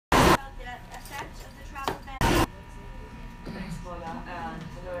Hola, and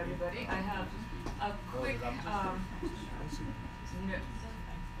hello everybody. I have a quick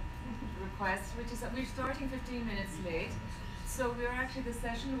request, which is that we're starting 15 minutes late. So the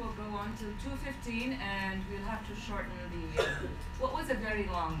session will go on till 2:15, and we'll have to shorten the, what was a very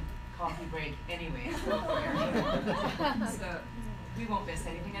long coffee break anyway. So we won't miss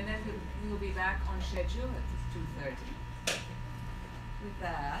anything, and then we will be back on schedule at 2:30. With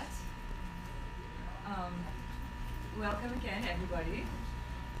that, welcome again, everybody.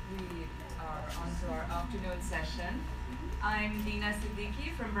 We are on to our afternoon session. I'm Dina Siddiqui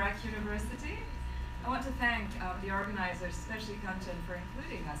from Brack University. I want to thank the organizers, especially Kanchan, for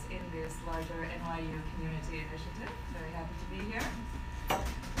including us in this larger NYU community initiative. Very happy to be here.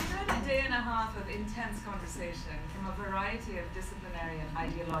 We've had a day and a half of intense conversation from a variety of disciplinary and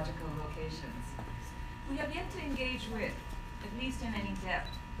ideological locations. We have yet to engage with, at least in any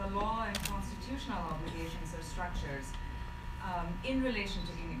depth, the law and constitutional obligations or structures in relation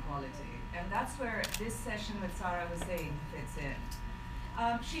to inequality. And that's where this session with Sara Hossain fits in.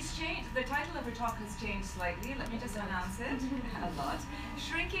 She's changed, the title of her talk has changed slightly. Let me just announce it a lot.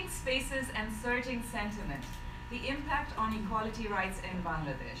 Shrinking Spaces and Surging Sentiment, the Impact on Equality Rights in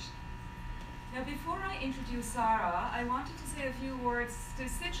Bangladesh. Now, before I introduce Sara, I wanted to say a few words to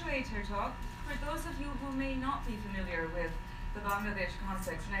situate her talk for those of you who may not be familiar with the Bangladesh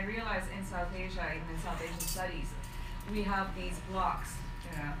context. And I realize in South Asia, even in South Asian studies, we have these blocks,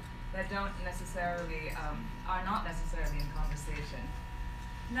 that don't necessarily, are not necessarily in conversation.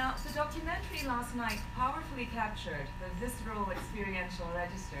 Now, the documentary last night powerfully captured the visceral experiential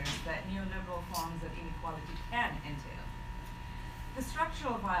registers that neoliberal forms of inequality can entail. The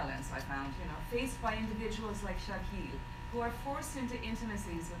structural violence, I found, faced by individuals like Shakil, who are forced into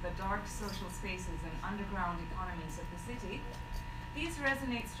intimacies with the dark social spaces and underground economies of the city, these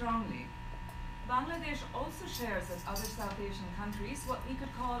resonate strongly. Bangladesh also shares with other South Asian countries what we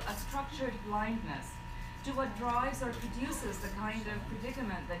could call a structured blindness to what drives or produces the kind of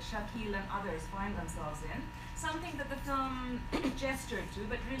predicament that Shakil and others find themselves in, something that the film gestured to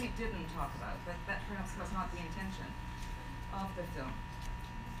but really didn't talk about, but that perhaps was not the intention of the film.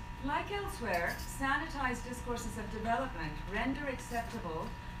 Like elsewhere, sanitized discourses of development render acceptable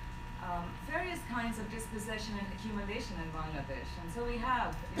various kinds of dispossession and accumulation in Bangladesh. And so we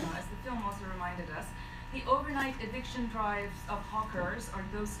have, as the film also reminded us, the overnight eviction drives of hawkers or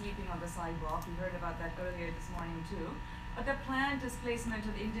those sleeping on the sidewalk. We heard about that earlier this morning too. But the planned displacement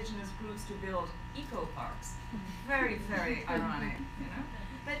of indigenous groups to build eco-parks. Very, very ironic,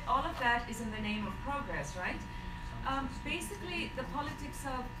 But all of that is in the name of progress, right? Basically, the politics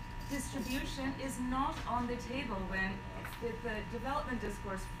of distribution is not on the table when the development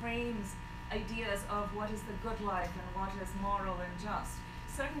discourse frames ideas of what is the good life and what is moral and just.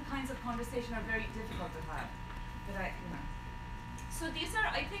 Certain kinds of conversation are very difficult to have. So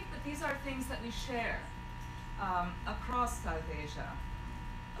I think that these are things that we share across South Asia.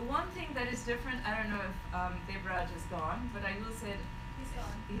 One thing that is different, I don't know if Debraj is gone, but I will say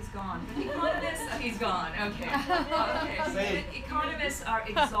he's gone. But economists, he's gone, okay. Okay. But economists are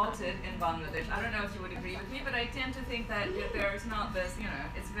exalted in Bangladesh. I don't know if you would agree with me, but I tend to think that there's not this,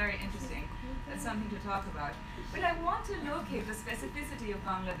 it's very interesting. That's something to talk about. But I want to locate the specificity of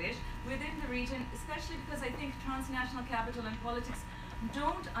Bangladesh within the region, especially because I think transnational capital and politics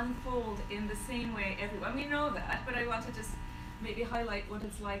don't unfold in the same way everywhere. We know that, but I want to just maybe highlight what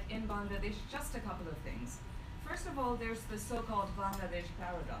it's like in Bangladesh, just a couple of things. First of all, there's the so-called Bangladesh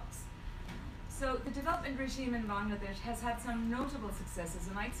paradox. So the development regime in Bangladesh has had some notable successes,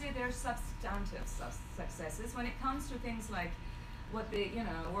 and I'd say they're substantive successes when it comes to things like what the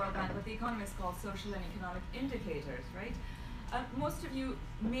World Bank, what the economists call social and economic indicators, right? Most of you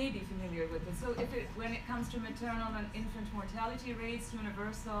may be familiar with it. So when it comes to maternal and infant mortality rates,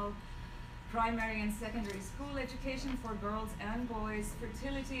 universal primary and secondary school education for girls and boys,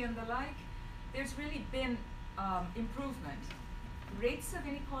 fertility and the like, there's really been improvement. Rates of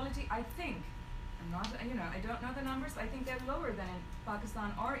inequality, I think, I don't know the numbers, I think they're lower than in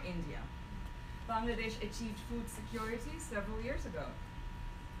Pakistan or India. Bangladesh achieved food security several years ago.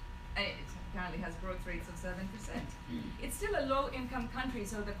 It apparently has growth rates of 7%. It's still a low-income country,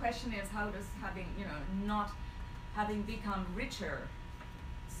 so the question is, how does not having become richer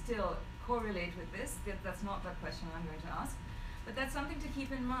still correlate with this? That's not the question I'm going to ask, but that's something to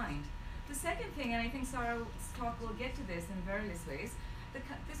keep in mind. The second thing, and I think Sara's talk will get to this in various ways,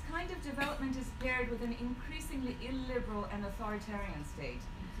 this kind of development is paired with an increasingly illiberal and authoritarian state.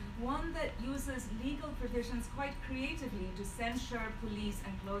 One that uses legal provisions quite creatively to censure, police,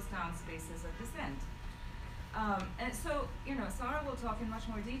 and close down spaces of dissent. And so, Sara will talk in much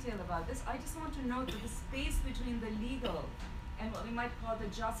more detail about this. I just want to note that the space between the legal and what we might call the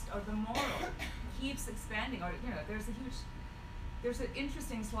just or the moral keeps expanding, or there's an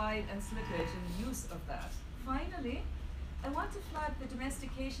interesting slide and slippage in the use of that. Finally, I want to flag the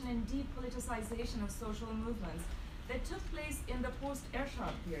domestication and depoliticization of social movements that took place in the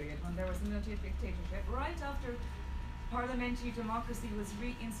post-Ershad period, when there was a military dictatorship, right after parliamentary democracy was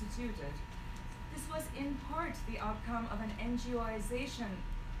reinstituted. This was in part the outcome of an NGOization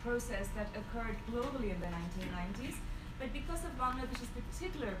process that occurred globally in the 1990s, but because of Bangladesh's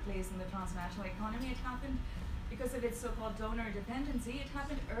particular place in the transnational economy, it happened, because of its so-called donor dependency, it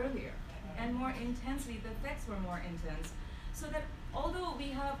happened earlier and more intensely. The effects were more intense. So that although we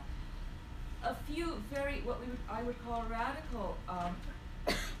have a few very, I would call radical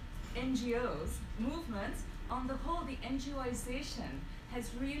NGOs, movements, on the whole, the NGOization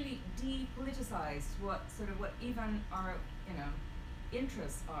has really depoliticized what even our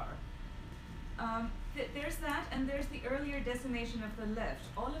interests are. There's that, and there's the earlier decimation of the left.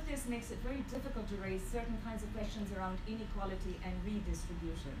 All of this makes it very difficult to raise certain kinds of questions around inequality and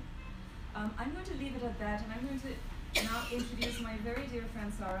redistribution. I'm going to leave it at that, and I'm going to now introduce my very dear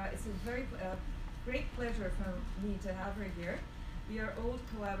friend Sara. It's a very great pleasure for me to have her here. We are old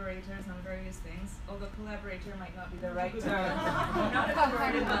collaborators on various things, although collaborator might not be the right term. Not a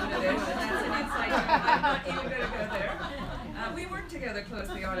word in Bangladesh, and that's an insight. I'm not even going to go there. We work together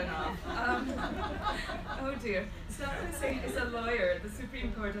closely on and off. Oh dear. Sara Hossain is a lawyer at the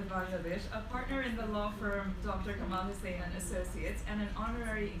Supreme Court of Bangladesh, a partner in the law firm Dr. Kamal Hossain and Associates, and an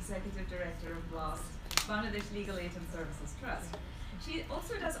honorary executive director of BLAST, Bangladesh Legal Aid and Services Trust. She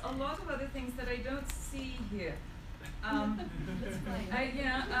also does a lot of other things that I don't see here. Okay,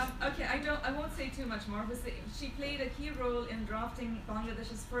 I won't say too much more. She played a key role in drafting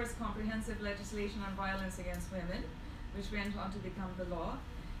Bangladesh's first comprehensive legislation on violence against women, which went on to become the law.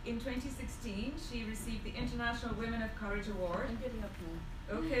 In 2016, she received the International Women of Courage Award. I'm getting up now.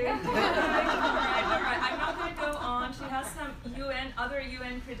 Okay. All right. I'm not going to go on. She has some other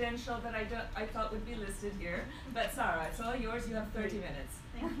UN credential that I thought would be listed here. But Sara, it's all yours. You have 30 minutes.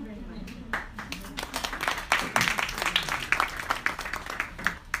 Thank you very much.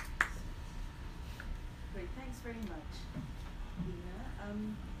 Great. Thanks very much, Dina.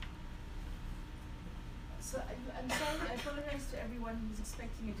 So I'm sorry, I apologize to everyone who's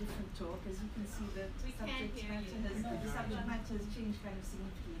expecting a different talk. As you can see, the subject matter has changed kind of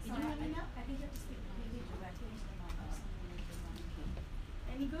significantly. Can you hear me now? I think you have to speak maybe directly into the microphone.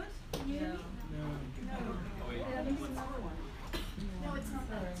 Any good? Can you hear me? No. Did I miss another one? No, it's not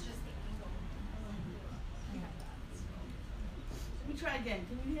that. It's just the angle. Let me try again.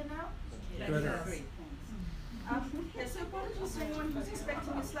 Can you hear now? Yes. Great, thanks. So apologies to anyone who's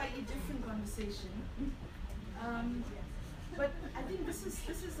expecting a slightly different conversation. But I think this is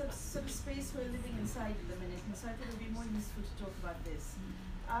a sort of space we're living inside at the minute, and so I thought it would be more useful to talk about this.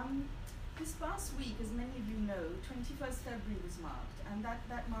 This past week, as many of you know, 21st February was marked, and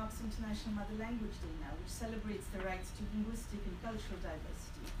that marks International Mother Language Day now, which celebrates the rights to linguistic and cultural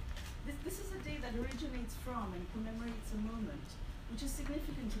diversity. This is a day that originates from and commemorates a moment which is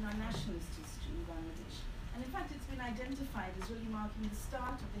significant in our nationalist history in Bangladesh. And in fact, it's been identified as really marking the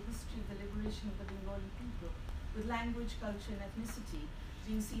start of the history of the liberation of the Bengali people, with language, culture, and ethnicity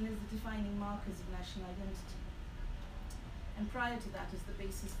being seen as the defining markers of national identity. And prior to that, as the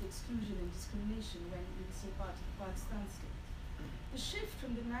basis for exclusion and discrimination when we were still part of the Pakistan state. The shift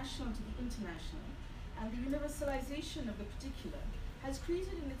from the national to the international and the universalization of the particular has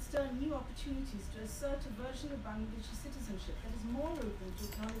created in its turn new opportunities to assert a version of Bangladeshi citizenship that is more open to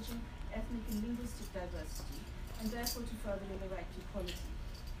acknowledging ethnic and linguistic diversity, and therefore to furthering the right to equality.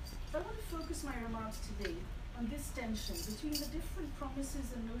 But I want to focus my remarks today on this tension between the different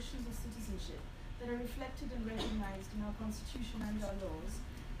promises and notions of citizenship that are reflected and recognized in our constitution and our laws,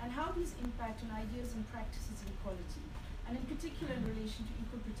 and how these impact on ideas and practices of equality, and in particular in relation to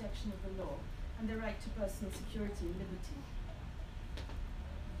equal protection of the law and the right to personal security and liberty.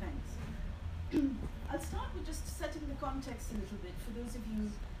 Thanks. I'll start with just setting the context a little bit for those of you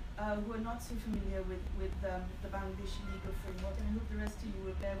who are not so familiar with the Bangladeshi legal framework, and I hope the rest of you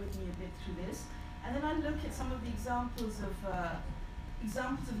will bear with me a bit through this. And then I'll look at some of the examples of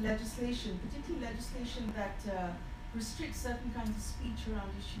legislation, particularly legislation that restricts certain kinds of speech around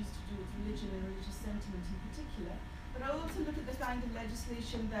issues to do with religion and religious sentiment in particular. But I'll also look at the kind of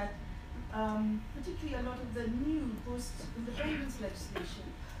legislation that, particularly a lot of the new post-independence legislation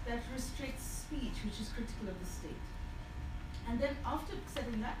that restricts speech, which is critical of the state. And then after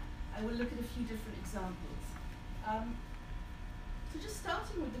setting that, I will look at a few different examples. So just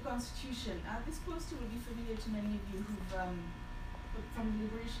starting with the Constitution, this poster will be familiar to many of you who've from the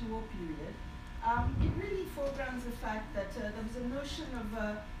Liberation War period. it really foregrounds the fact that there was a notion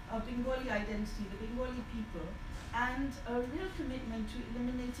of Bengali identity, the Bengali people, and a real commitment to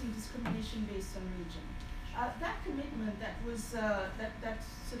eliminating discrimination based on religion. That commitment that was that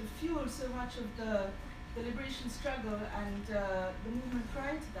sort of fueled so much of the liberation struggle and the movement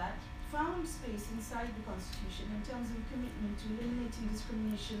prior to that found space inside the Constitution in terms of a commitment to eliminating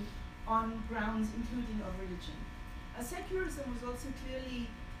discrimination on grounds including of religion. Secularism was also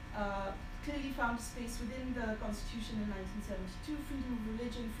clearly found space within the Constitution in 1972. Freedom of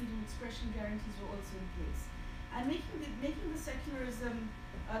religion, freedom of expression guarantees were also in place. And making the secularism,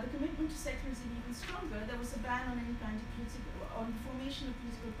 the commitment to secularism even stronger, there was a ban on any kind of on the formation of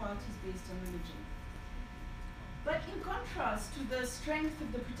political parties based on religion. But in contrast to the strength of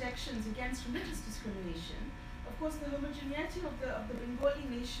the protections against religious discrimination, of course the homogeneity of the Bengali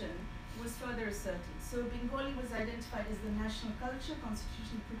nation was further asserted. So Bengali was identified as the national culture,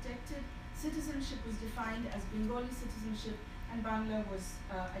 constitutionally protected, citizenship was defined as Bengali citizenship, and Bangla was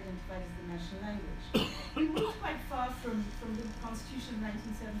identified as the national language. We moved quite far from the Constitution of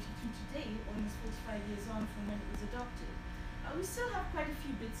 1972 today, almost 45 years on from when it was adopted. We still have quite a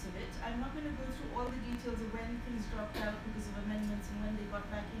few bits of it. I'm not going to go through all the details of when things dropped out because of amendments and when they got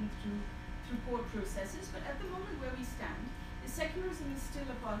back in through court processes, but at the moment where we stand, the secularism is still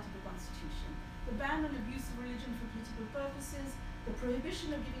a part of the Constitution. The ban on abuse of religion for political purposes, the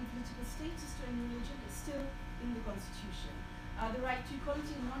prohibition of giving political status to any religion is still in the Constitution. The right to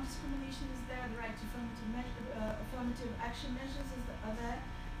equality and non-discrimination is there, the right to affirmative action measures are there,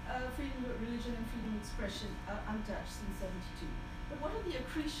 freedom of religion and freedom of expression are untouched since 1972. But what are the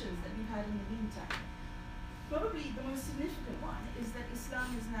accretions that we've had in the meantime? Probably the most significant one is that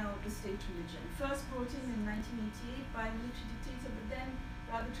Islam is now the state religion. First brought in 1988 by a military dictator, but then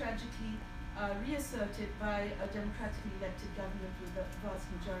rather tragically reasserted by a democratically elected government with a vast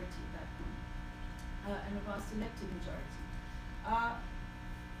majority at that point, and a vast elected majority.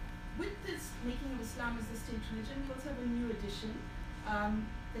 With this making of Islam as the state religion, we also have a new addition,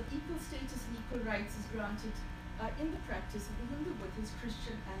 that equal status and equal rights is granted in the practice of the Hindu, Buddhist,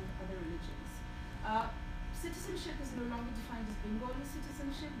 Christian, and other religions. Citizenship is no longer defined as Bengali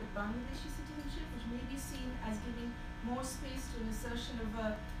citizenship, but Bangladeshi citizenship, which may be seen as giving more space to an assertion of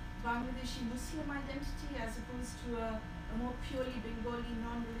a Bangladeshi Muslim identity as opposed to a more purely Bengali,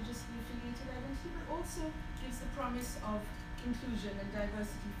 non-religiously affiliated identity, but also gives the promise of inclusion and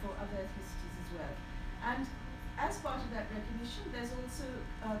diversity for other ethnicities as well. And as part of that recognition, there's also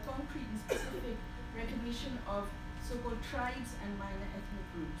concrete and specific recognition of so-called tribes and minor ethnic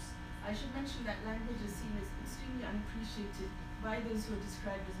groups. I should mention that language is seen as extremely unappreciated by those who are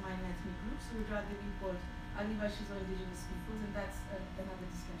described as minor ethnic groups, who would rather be called Adivashis or indigenous peoples, and that's another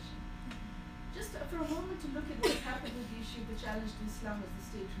discussion. Just for a moment to look at what happened with the issue of the challenge to Islam as the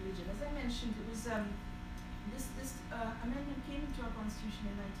state religion. As I mentioned, it was this amendment came into our constitution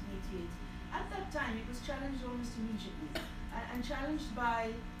in 1988. At that time, it was challenged almost immediately, and challenged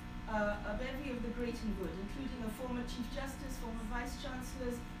by a bevy of the great and good, including a former Chief Justice, former Vice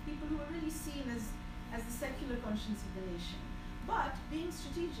Chancellors, people who were really seen as the secular conscience of the nation. But being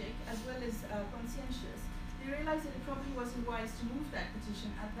strategic as well as conscientious, they realized that it probably wasn't wise to move that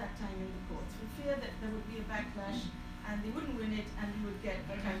petition at that time in the courts, for fear that there would be a backlash and they wouldn't win it and we would get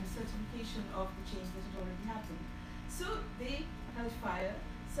a kind of certification of the change that had already happened. So they held fire.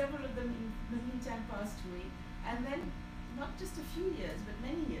 Several of them in the meantime passed away, and then not just a few years, but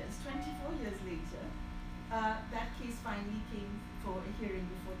many years, 24 years later, that case finally came for a hearing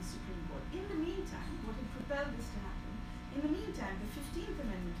before the Supreme Court. In the meantime, what had propelled this to happen, in the meantime, the 15th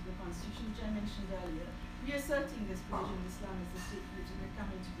Amendment to the Constitution, which I mentioned earlier, reasserting this provision of Islam as the state religion, had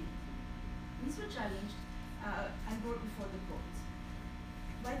come into being. These were challenged and brought before the courts.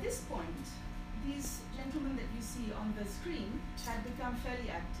 By this point, these gentlemen that you see on the screen had become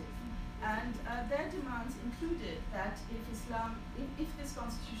fairly active, and their demands included that if this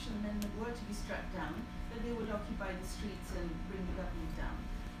constitutional amendment were to be struck down, that they would occupy the streets and bring the government down.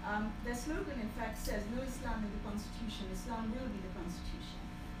 Their slogan, in fact, says, "No Islam in the Constitution, Islam will be the Constitution."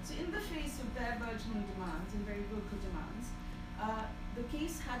 So in the face of their burgeoning demands and very vocal demands, the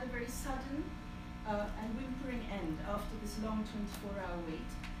case had a very sudden and whimpering end after this long 24-hour wait,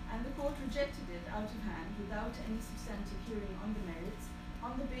 and the court rejected it out of hand without any substantive hearing on the merits,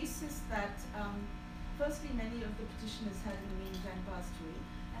 on the basis that, firstly, many of the petitioners had in the meantime passed away,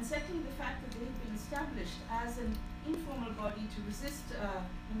 and secondly, the fact that they had been established as an informal body to resist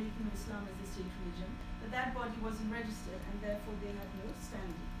the making of Islam as the state religion, that body wasn't registered, and therefore they had no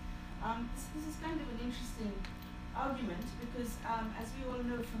standing. This is kind of an interesting argument because, as we all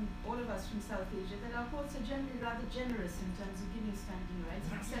know from all of us from South Asia, that our courts are generally rather generous in terms of giving standing rights,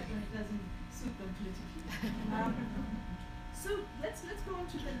 except when it doesn't suit politically. So let's go on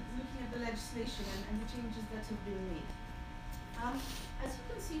to looking at the legislation and the changes that have been made. As you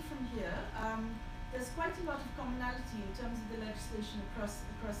can see from here, there's quite a lot of commonality in terms of the legislation across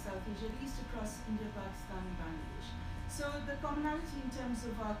South Asia, at least across India, Pakistan, and Bangladesh. So the commonality in terms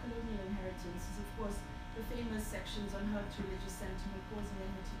of our colonial inheritance is, of course, the famous sections on hurt religious sentiment, causing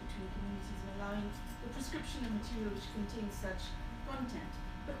enmity between communities, and allowing the prescription of material which contains such content.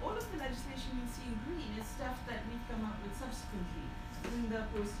 But all of the legislation you'll see in green is stuff that we've come up with subsequently in the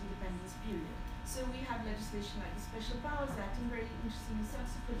post-independence period. So we have legislation like the Special Powers Act, and very interestingly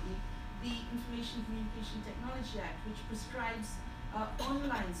subsequently, the Information and Communication Technology Act, which prescribes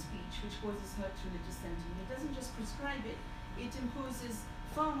online speech, which causes hurt religious sentiment. It doesn't just prescribe it, it imposes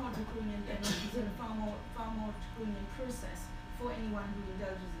far more draconian penalties and a far more draconian process for anyone who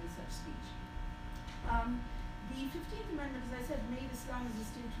indulges in such speech. The 15th Amendment, as I said, made Islam as a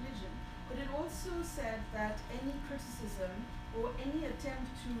state religion, but it also said that any criticism or any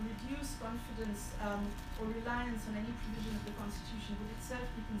attempt to reduce confidence or reliance on any provision of the Constitution would itself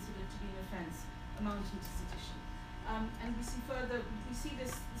be considered to be an offence amounting to sedition. And we see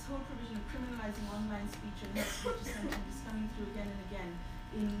this whole provision of criminalising online speech and religious sentiment is coming through again and again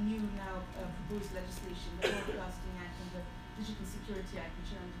in new now proposed legislation, the Broadcasting Act and the Digital Security Act,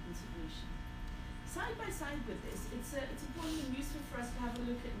 which are under consideration. Side by side with this, it's important and useful for us to have a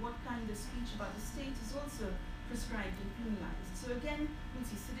look at what kind of speech about the state is also prescribed and penalized. So again, we'll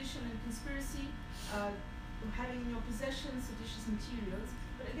see sedition and conspiracy, having in your possession seditious materials,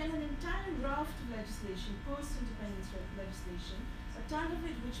 but again an entire raft of legislation, post-independence legislation, a ton of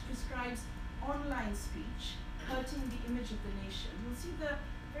it which prescribes online speech, hurting the image of the nation. We'll see the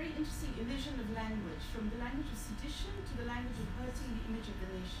very interesting elision of language, from the language of sedition to the language of hurting the image of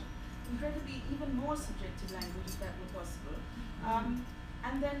the nation. Incredibly, even more subjective language if that were possible.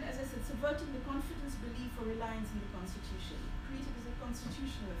 And then, as I said, subverting the confidence, belief, or reliance in the Constitution, treated as a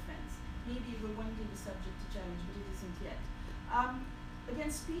constitutional offence. Maybe it will one day be subject to challenge, but it isn't yet. Again,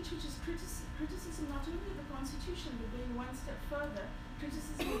 speech which is criticism not only of the Constitution, but going one step further,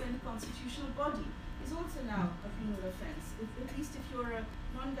 criticism of any constitutional body is also now a penal offence, at least if you're a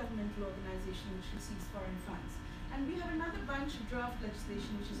non-governmental organisation which receives foreign funds. And we have another bunch of draft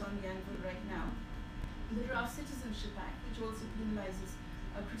legislation which is on the anvil right now. The Draft Citizenship Act, which also penalizes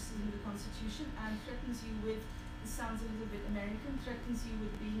criticism of the Constitution and threatens you with, this sounds a little bit American, threatens you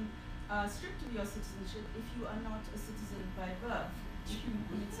with being stripped of your citizenship if you are not a citizen by birth, if you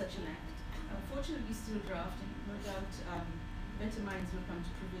commit such an act. Fortunately, still draft, and no doubt better minds will come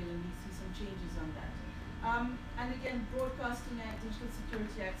to prevail and we see some changes on that. And again, Broadcasting Act, Digital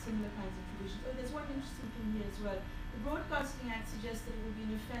Security Act, similar kinds of provisions. Oh, there's one interesting thing here as well. The Broadcasting Act suggests that it will be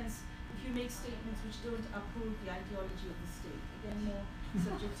an offence if you make statements which don't uphold the ideology of the state. Again, more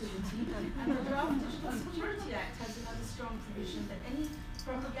subjectivity. And the Draft Digital Security Act has another strong provision that any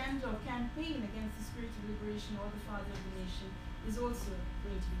propaganda or campaign against the spirit of liberation or the father of the nation is also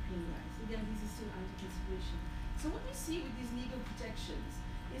going to be penalized. Again, these are still under consideration. So what we see with these legal protections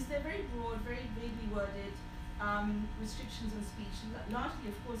is they're very broad, very vaguely worded restrictions on speech,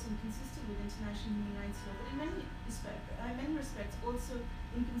 largely, of course, inconsistent with international human rights law, but in many respects also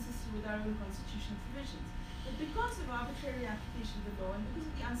inconsistent with our own constitutional provisions. But because of arbitrary application of the law and because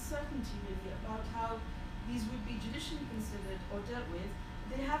of the uncertainty really about how these would be judicially considered or dealt with,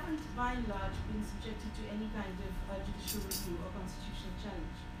 they haven't by and large been subjected to any kind of judicial review or constitutional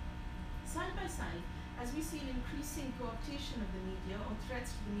challenge. Side by side, as we see an increasing co-optation of the media or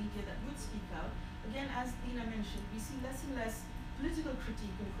threats to the media that would speak out, again, as Dina mentioned, we see less and less political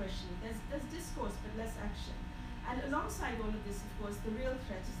critique and questioning. There's discourse but less action. And alongside all of this, of course, the real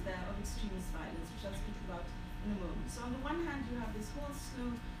threat is there of extremist violence, which I'll speak about in a moment. So on the one hand, you have this whole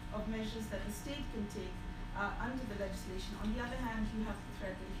slew of measures that the state can take under the legislation. On the other hand, you have the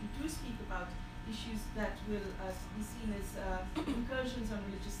threat that if you do speak about issues that will be seen as incursions on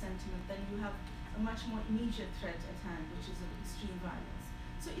religious sentiment, then you have a much more immediate threat at hand, which is of extreme violence.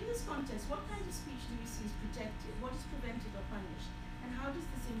 So in this context, what kind of speech do we see is protected? What is prevented or punished? And how does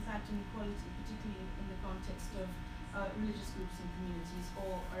this impact on equality, particularly in the context of religious groups and communities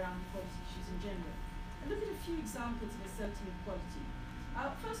or around equality issues in general? And look at a few examples of asserting equality.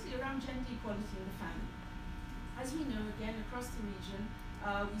 Firstly, around gender equality in the family. As we know, again, across the region,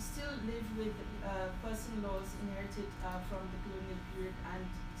 we still live with personal laws inherited from the colonial period and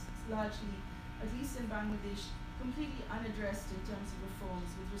largely, at least in Bangladesh, completely unaddressed in terms of reforms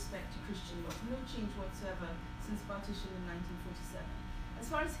with respect to Christian law. No change whatsoever since partition in 1947. As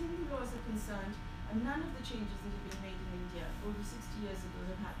far as Hindu laws are concerned, none of the changes that have been made in India over 60 years ago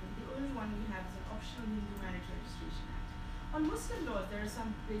have happened. The only one we have is an optional Hindu marriage registration act. On Muslim laws, there are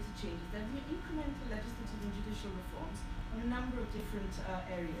some greater changes. There have been incremental legislative and judicial reforms on a number of different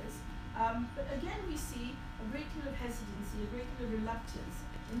areas. But again, we see a great deal of hesitancy, a great deal of reluctance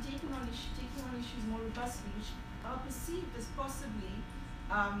in taking on issues more robustly, which are perceived as possibly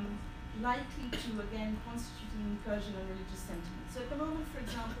likely to, again, constitute an incursion on religious sentiment. So at the moment, for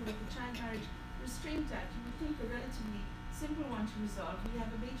example, with the Child Marriage Restraint Act, you would think a relatively simple one to resolve. We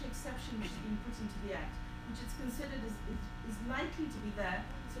have a major exception which has been put into the Act, which is considered is likely to be there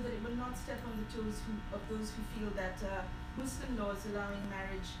so that it will not step on the toes of those who feel that Muslim laws allowing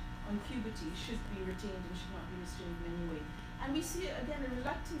marriage on puberty should be retained and should not be restrained in any way. And we see, again, a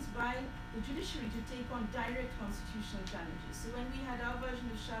reluctance by the judiciary to take on direct constitutional challenges. So when we had our version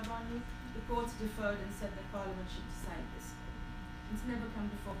of Shabani, the courts deferred and said that Parliament should decide this. It's never come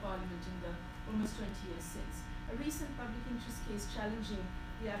before Parliament in the almost 20 years since. A recent public interest case challenging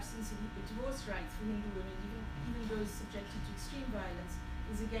the absence of divorce rights for Hindu women, even those subjected to extreme violence,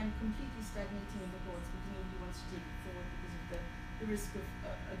 is again completely stagnating in the courts because nobody wants to take it forward because of the risk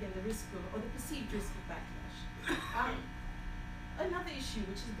of, or the perceived risk of backlash. Another issue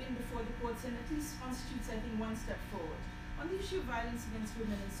which has been before the courts and at least constitutes, I think, one step forward, on the issue of violence against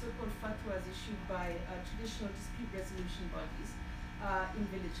women and so-called fatwas issued by traditional dispute resolution bodies in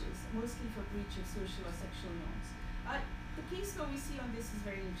villages, mostly for breach of social or sexual norms. The case law we see on this is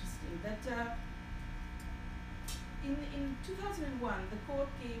very interesting, that in 2001, the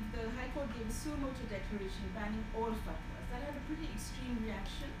High Court gave a suo motu declaration banning all fatwas. That had a pretty extreme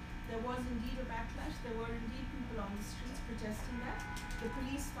reaction. There was indeed a backlash. There were indeed people on the streets protesting that. The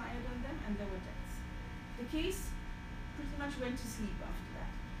police fired on them and there were deaths. The case pretty much went to sleep after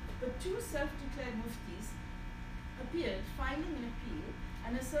that. But two self-declared muftis appeared filing an appeal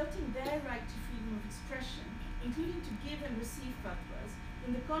and asserting their right to freedom of expression, including to give and receive fatwas,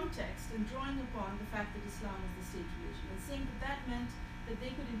 in the context and drawing upon the fact that Islam was the state religion, and saying that that meant that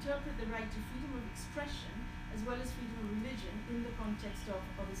they could interpret the right to freedom of expression as well as freedom of religion in the context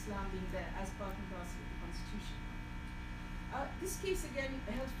of Islam being there as part and parcel of the Constitution. This case again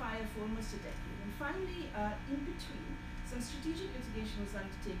held fire for almost a decade, and finally, in between, some strategic litigation was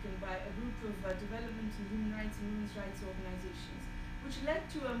undertaken by a group of development and human rights and women's rights organizations, which led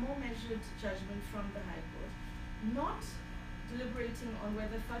to a more measured judgment from the High Court, not deliberating on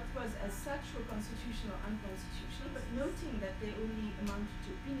whether fatwas as such were constitutional or unconstitutional, but noting that they only amounted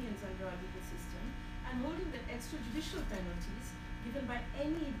to opinions under our legal system, and holding that extrajudicial penalties given by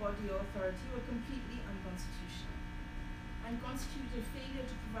any body or authority were completely unconstitutional and constituted a failure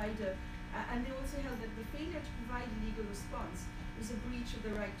to provide and they also held that the failure to provide a legal response was a breach of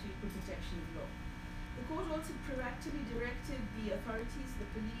the right to equal protection of law. The court also proactively directed the authorities, the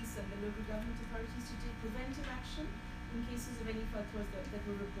police and the local government authorities to take preventive action in cases of any fatwas that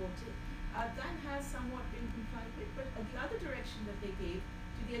were reported. That has somewhat been complied with, but the other direction that they gave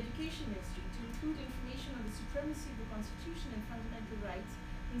to the Education Ministry to include information on the supremacy of the Constitution and fundamental rights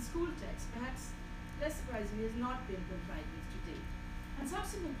in school texts, perhaps less surprisingly, has not been complied with to date. And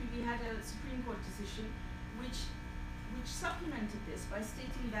subsequently, we had a Supreme Court decision which supplemented this by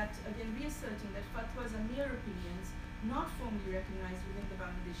stating that, again, reasserting that fatwas are mere opinions, not formally recognized within the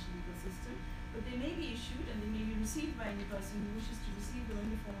Bangladeshi legal system, but they may be issued and they may be received by any person who wishes to receive them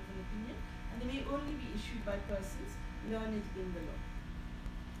in the form of an opinion, and they may only be issued by persons learned in the law.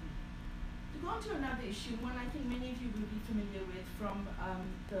 To go on to another issue, one I think many of you will be familiar with from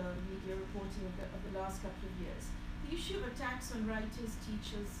the media reporting of the last couple of years, the issue of attacks on writers,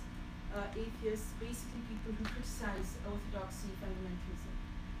 teachers, atheists, basically people who criticize orthodoxy, fundamentalism.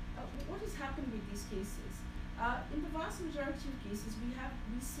 What has happened with these cases? In the vast majority of cases, we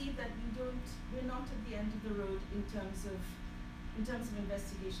see that we're not at the end of the road in terms of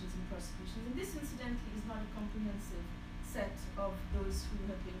investigations and prosecutions. And this, incidentally, is not a comprehensive set of those who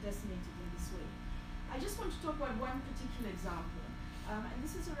have been decimated in this way. I just want to talk about one particular example, and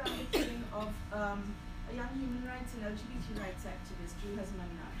this is around the killing of a young human rights and LGBT rights activist,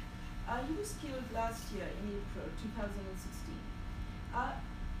 Hossain. He was killed last year in April 2016.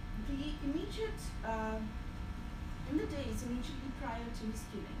 In the days immediately prior to his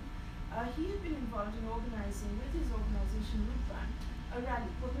killing, he had been involved in organizing, with his organization Rupan, a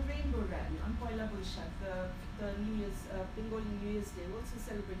rally called the Rainbow Rally on Poila Boishakh, the Bengali New Year's Day, also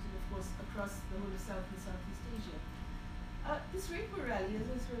celebrated, of course, across the whole of South and Southeast Asia. This Rainbow Rally, as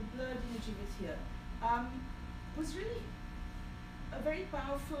there's a blurred image of it here, was really a very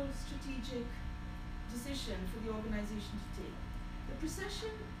powerful strategic decision for the organization to take. The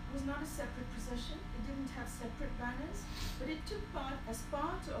procession was not a separate procession. It didn't have separate banners, but it took part as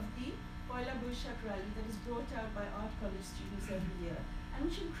part of the Poila Boishakh rally that is brought out by art college students every year,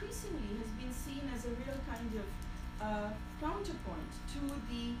 and which increasingly has been seen as a real kind of counterpoint to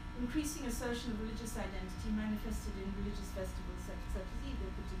the increasing assertion of religious identity manifested in religious festivals such as Eid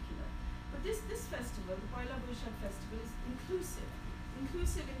in particular. But this festival, the Poila Boishakh festival, is inclusive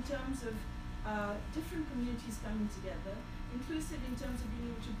in terms of different communities coming together, inclusive in terms of being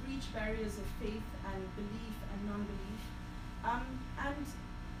able to breach barriers of faith and belief and non-belief. And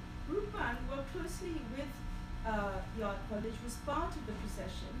Rupban worked closely with the art college, was part of the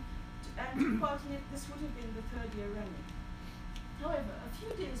procession, and took part in it. This would have been the third year running. However, a few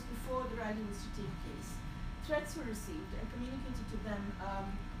days before the rally was to take place, threats were received and communicated to them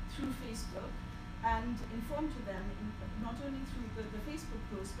through Facebook and informed to them not only through the Facebook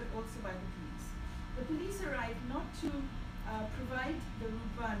post but also by the police. The police arrived not to provide the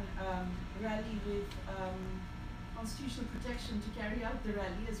Rupban rally with constitutional protection to carry out the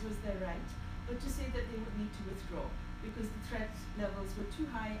rally, as was their right, but to say that they would need to withdraw because the threat levels were too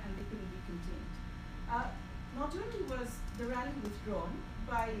high and they couldn't be contained. Not only was the rally withdrawn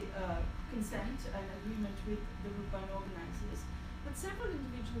by consent and agreement with the Rupban organizers, but several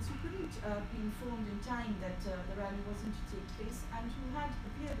individuals who couldn't be informed in time that the rally wasn't to take place and who had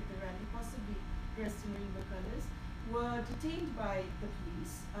appeared at the rally, possibly dressed in rainbow colors, were detained by the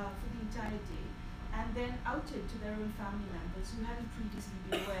police for the entire day and then outed to their own family members who hadn't previously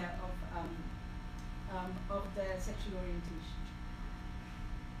been aware of their sexual orientation.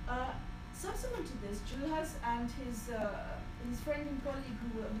 Subsequent to this, Jules and his friend and colleague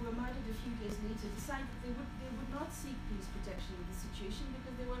who were murdered a few days later decided they would not seek police protection in this situation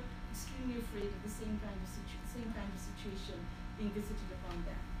because they were extremely afraid of the same kind of situation being visited upon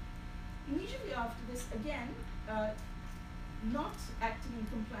them. Immediately after this, again, not acting in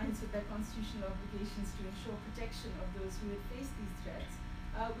compliance with their constitutional obligations to ensure protection of those who had faced these threats,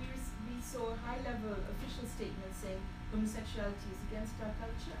 we saw high-level official statements saying homosexuality is against our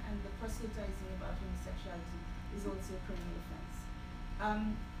culture and the proselytizing about homosexuality is also a criminal offense.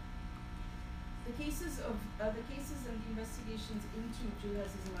 The cases and the investigations into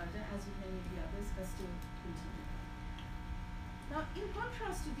Jules' murder, as with many of the others, are still continuing. Now, in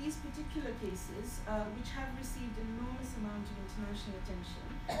contrast to these particular cases, which have received an enormous amount of international attention,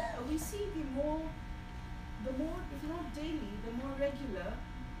 we see the more, if not daily, the more regular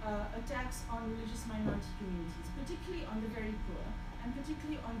attacks on religious minority communities, particularly on the very poor, and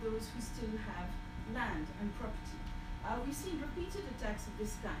particularly on those who still have land and property. We've seen repeated attacks of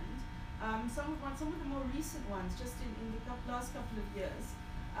this kind. Some of the more recent ones, just in the last couple of years,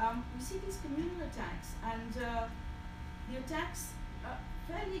 we see these communal attacks, and the attacks are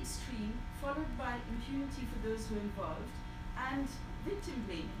fairly extreme, followed by impunity for those who are involved, and victim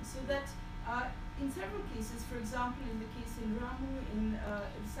blaming, so that in several cases, for example, in the case in Ramu, in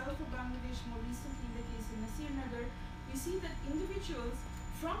south of Bangladesh, more recently in the case in Nasirnagar, we see that individuals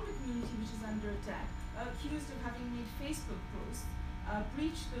from the community which is under attack, accused of having made Facebook posts,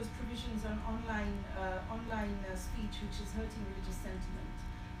 breached those provisions on online speech which is hurting religious sentiment,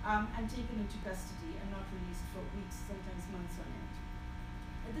 and taken into custody and not released for weeks, sometimes months on end.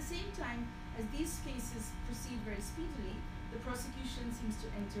 At the same time, as these cases proceed very speedily, the prosecution seems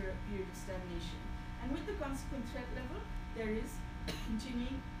to enter a period of stagnation. And with the consequent threat level, there is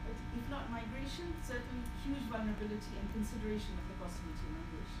continuing, if not migration, certainly huge vulnerability and consideration of the possibility of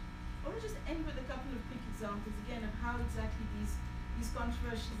migration. I want to just end with a couple of quick examples, again, of how exactly these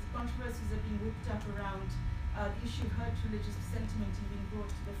controversies are being whipped up around the issue of hurt religious sentiment and being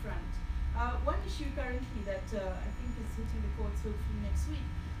brought to the front. One issue currently that I think is hitting the courts hopefully next week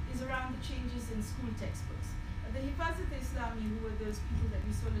is around the changes in school textbooks. The Hifazat-e-Islami, who were those people that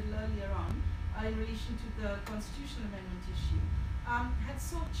we saw a little earlier on in relation to the constitutional amendment issue, had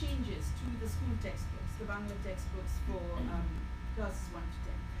sought changes to the school textbooks, the Bangla textbooks for classes 1 to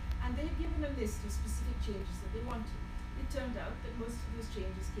 10. And they had given a list of specific changes that they wanted. It turned out that most of those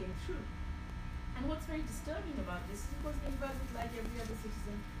changes came through. And what's very disturbing about this is, of course, the Hifazat, like every other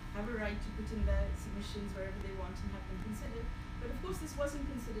citizen, have a right to put in their submissions wherever they want and have them considered. But of course, this wasn't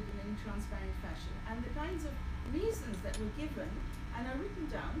considered in any transparent fashion. And the kinds of reasons that were given and are written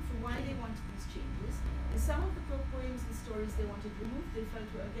down for why they wanted these changes is some of the poems and stories they wanted removed, they felt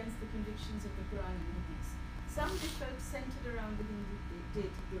were against the convictions of the Quran and Hadith. Some they felt centered around the Hindu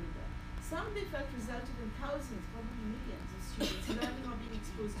deity Durga. Some they felt resulted in thousands, probably millions of students learning or being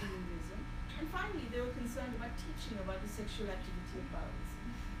exposed to Hinduism. And finally, they were concerned about teaching about the sexual activity of bowels.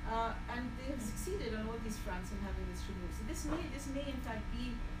 And they have succeeded on all these fronts in having this removed. So this may in fact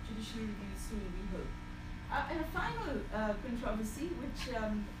be judicially reviewed soon, we hope. And a final controversy, which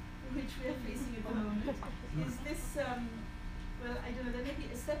we are facing at the moment, is this Well, I don't know, there may be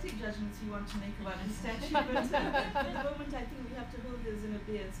aesthetic judgments you want to make about the statue, but at the moment I think we have to hold those in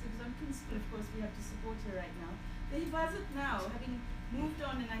abeyance, because on principle, of course, we have to support her right now. The Hifazat now, having moved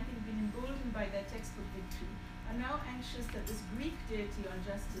on and I think been emboldened by their textbook victory, are now anxious that this Greek deity on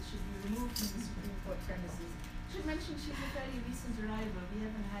justice should be removed from the Supreme Court premises. I should mention she's a fairly recent arrival. We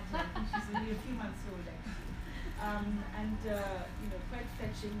haven't had her. I think she's only a few months old, actually. Quite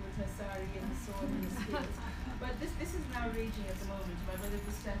fetching with her sari and the sword and the scales. But this is now raging at the moment about whether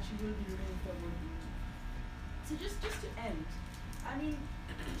the statue will be removed or won't be removed. So just to end, I mean,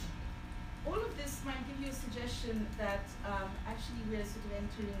 all of this might give you a suggestion that actually we're sort of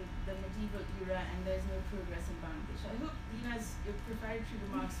entering the medieval era and there's no progress in Bangladesh. I hope Dina's preparatory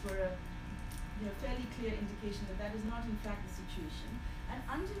remarks were a fairly clear indication that that is not in fact the situation. And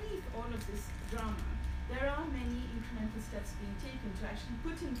underneath all of this drama, there are many incremental steps being taken to actually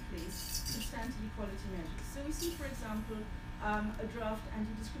put in place substantive equality measures. So we see, for example, a draft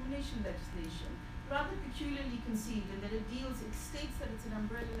anti-discrimination legislation, rather peculiarly conceived in that it states that it's an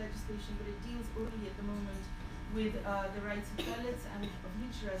umbrella legislation, but it deals only at the moment with the rights of Dalits and of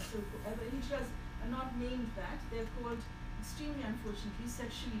Hijras. So Hijras are not named that, they're called, extremely unfortunately,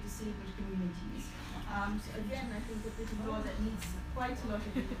 sexually disabled communities. So again, I think a bit of law that needs quite a lot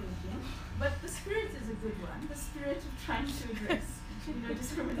of rethinking. But the spirit is a good one. The spirit of trying to address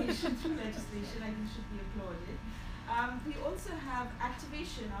discrimination through legislation, I think, should be applauded. We also have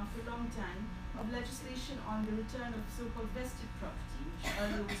activation after a long time of legislation on the return of so-called vested property, which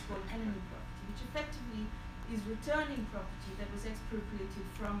earlier was called enemy property, which effectively is returning property that was expropriated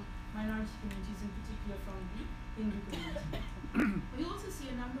from minority communities, in particular from the Hindu community. We also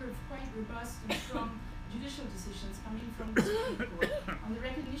see a number of quite robust and strong judicial decisions coming from the Supreme Court on the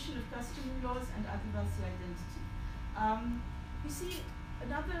recognition of customary laws and Adivasi identity. We see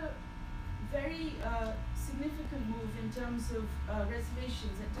another very significant move in terms of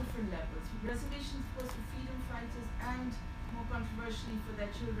reservations at different levels. Reservations, of course, for freedom fighters and, more controversially, for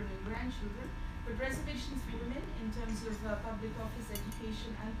their children and grandchildren, but reservations for women in terms of public office,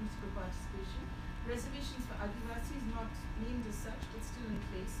 education, and political participation. Reservations for Adivasis, not named as such, but still in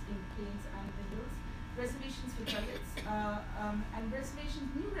place in the plains and the hills. Reservations for Dalits, and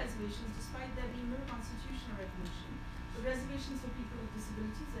new reservations, despite there being no constitutional recognition. But reservations for people with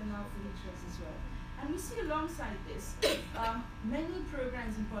disabilities and now for Hijras as well. And we see alongside this many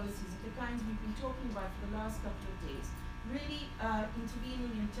programs and policies of the kinds we've been talking about for the last couple of days, really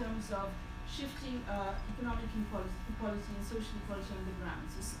intervening in terms of shifting economic equality and social equality on the ground.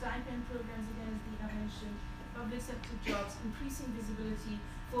 So stipend programs, again, as Dina mentioned, public sector jobs, increasing visibility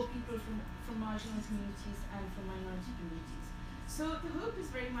for people from marginal communities and from minority communities. So the hope is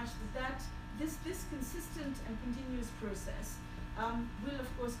very much that this consistent and continuous process will, of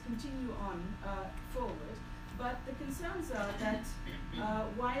course, continue on forward. But the concerns are that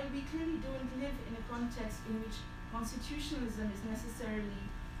while we clearly don't live in a context in which constitutionalism is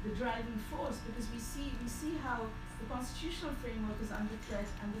necessarily the driving force, because we see how the constitutional framework is under threat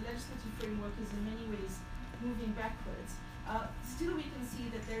and the legislative framework is in many ways moving backwards. Still, we can see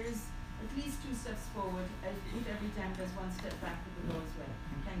that there is at least 2 steps forward if every time there's 1 step back with the law as well.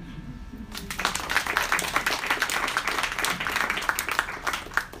 Thank you.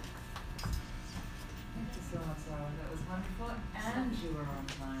 Thank you so much, Sara. That was wonderful, and you were on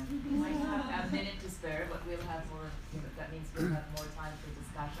time. We might have a minute to spare, but we'll have more. That means we'll have more time for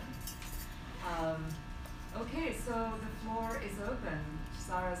discussion. Okay, so the floor is open.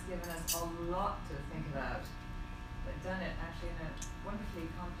 Sara's given us a lot to think about, but done it actually in a wonderfully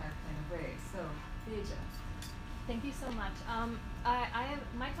compact kind of way. So, Beja. Thank you so much.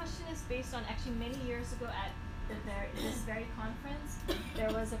 My question is based on actually many years ago at this very conference,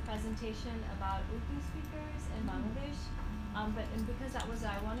 there was a presentation about Urdu speakers in Bangladesh. Because that was,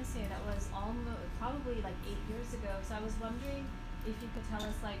 I want to say that was probably like 8 years ago. So I was wondering if you could tell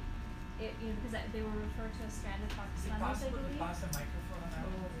us, like, because they were referred to as stranded Pakistanis, I believe. Pass the microphone on that?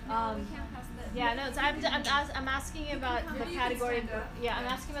 No, we can't pass the. Yeah, no. So I'm asking about the category. Yeah, I'm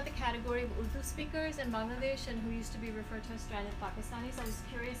asking about the category of Urdu speakers in Bangladesh and who used to be referred to as stranded Pakistanis. I was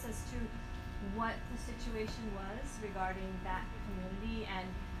curious as to what the situation was regarding that community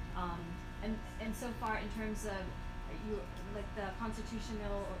and so far in terms of the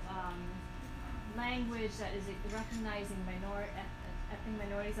constitutional language that is recognizing ethnic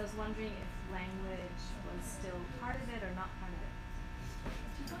minorities. I was wondering if language was still part of it or not part of it.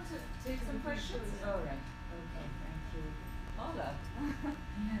 Do you want to take some questions? Oh, right. Okay, thank you. Ola.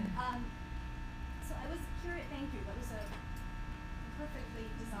 So I was curious, thank you, that was a perfectly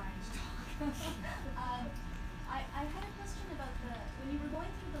designed talk. I had a question about when you were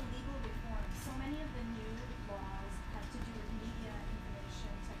going through the legal reform, so many of the new laws had to do with media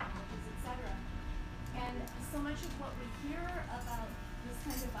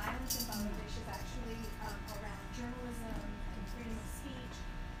conference in Bangladesh is actually around journalism and freedom of speech.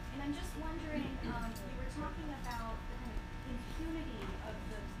 And I'm just wondering, we were talking about the kind of impunity of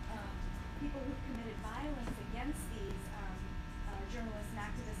the people who've committed violence against these journalists and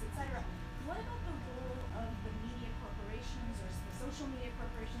activists, etc. What about the role of the media corporations or the social media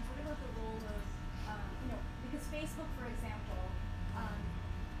corporations? What about the role of, because Facebook, for example,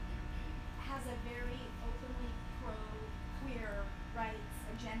 has a very openly pro-queer rights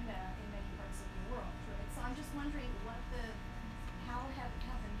agenda in many parts of the world, right? So I'm just wondering how have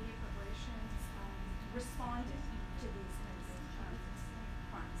the media corporations responded to these kinds of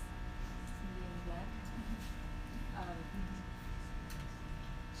crimes?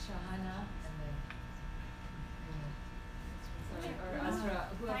 Shahana and then sorry, or Asra,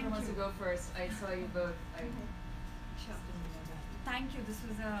 whoever wants to go first. I saw you both. Sure. Just didn't know that. Thank you. This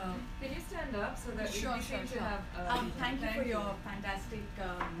was a Can you stand up so that sure, we seem sure, to sure. have Thank you for your fantastic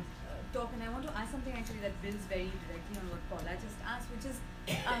talk, and I want to ask something actually that builds very directly on what Paula just asked, which is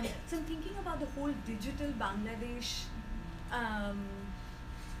so I'm thinking about the whole digital Bangladesh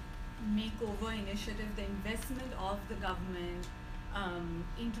makeover initiative, the investment of the government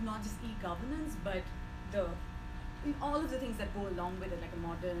into not just e-governance, but in all of the things that go along with it, like a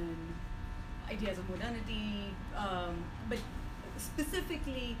modern ideas of modernity, but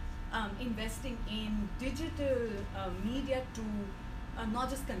specifically investing in digital media to not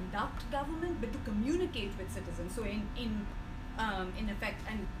just conduct government, but to communicate with citizens. So in effect,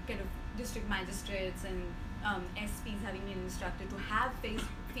 and kind of district magistrates and SPs having been instructed to have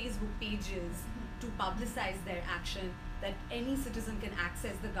Facebook pages to publicize their action, that any citizen can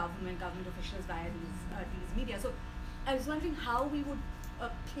access the government officials via these media. So I was wondering how we would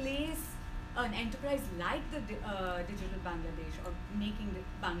place an enterprise like the Digital Bangladesh, or making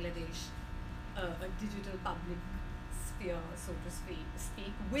Bangladesh a digital public sphere, so to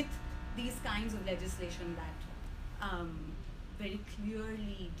speak, with these kinds of legislation that very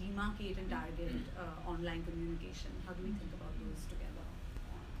clearly demarcate and target online communication. How do we think about those together?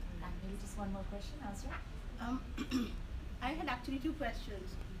 maybe just one more question, Asra? I had actually two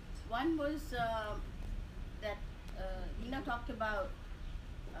questions. One was that Nina talked about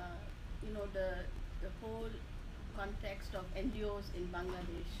the whole context of NGOs in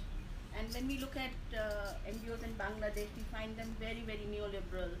Bangladesh. And when we look at NGOs in Bangladesh, we find them very, very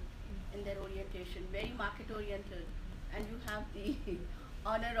neoliberal in their orientation, very market oriented. And you have the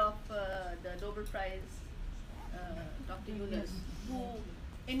honor of the Nobel Prize, Dr. Yunus, who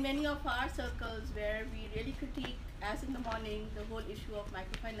in many of our circles where we really critique, as in the morning, the whole issue of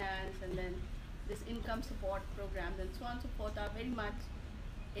microfinance and then this income support programs and so on and so forth are very much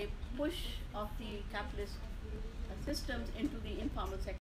a push of the capitalist systems into the informal sector.